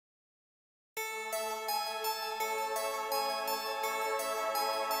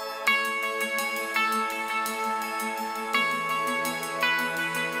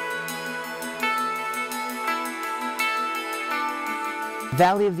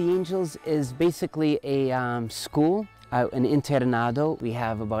Valley of the Angels is basically a school, an internado. We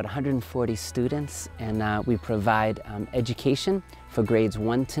have about 140 students, and we provide education for grades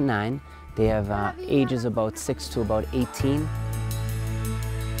 1 to 9. They have ages about 6 to about 18.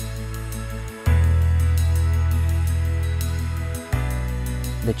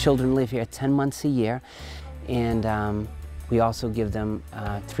 The children live here 10 months a year, and we also give them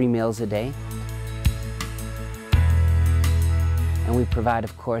 3 meals a day. And we provide,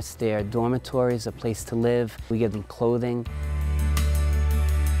 of course, their dormitories, a place to live. We give them clothing.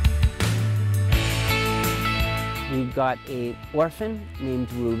 We got an orphan named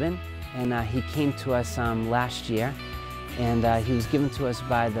Reuben, and he came to us last year, and he was given to us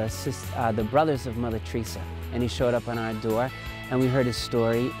by the brothers of Mother Teresa. And he showed up on our door, and we heard his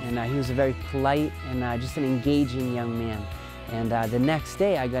story, and he was a very polite and just an engaging young man. And the next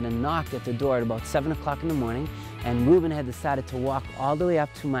day, I got a knock at the door at about 7 o'clock in the morning, and Reuben had decided to walk all the way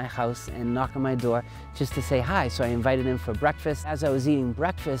up to my house and knock on my door just to say hi. So I invited him for breakfast. As I was eating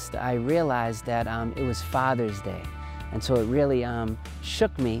breakfast, I realized that it was Father's Day. And so it really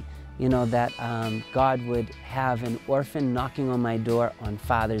shook me, you know, that God would have an orphan knocking on my door on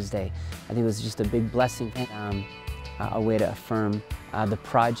Father's Day. I think it was just a big blessing, and a way to affirm the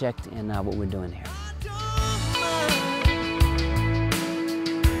project and what we're doing here.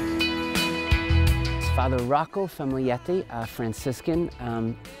 Father Rocco Famiglietti, Franciscan,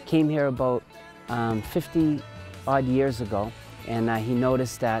 came here about 50-odd years ago, and he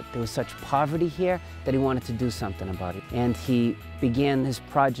noticed that there was such poverty here that he wanted to do something about it. And he began his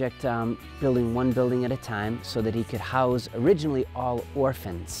project building one building at a time so that he could house originally all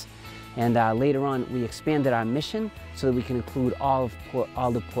orphans. And later on, we expanded our mission so that we can include all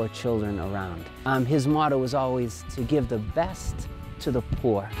the poor children around. His motto was always to give the best to the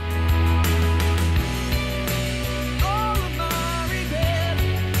poor.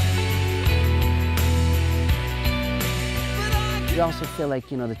 We also feel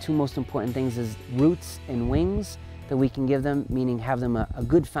like, you know, the two most important things is roots and wings that we can give them, meaning have them a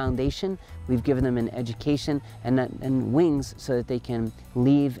good foundation. We've given them an education, and wings so that they can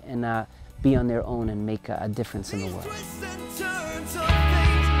leave and be on their own and make a difference in the world.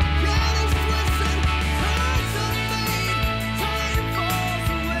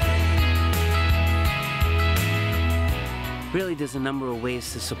 Really, there's a number of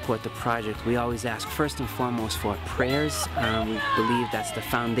ways to support the project. We always ask first and foremost for prayers. We believe that's the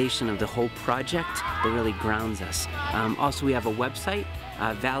foundation of the whole project that really grounds us. Also, we have a website,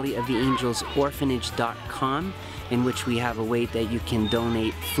 valleyoftheangelsorphanage.com, in which we have a way that you can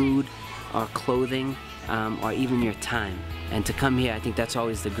donate food or clothing or even your time. And to come here, I think that's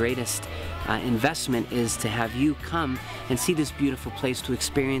always the greatest investment, is to have you come and see this beautiful place, to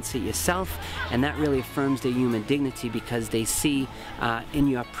experience it yourself, and that really affirms their human dignity, because they see in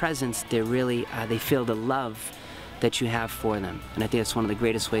your presence, they feel the love that you have for them. And I think that's one of the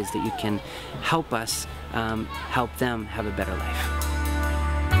greatest ways that you can help us help them have a better life.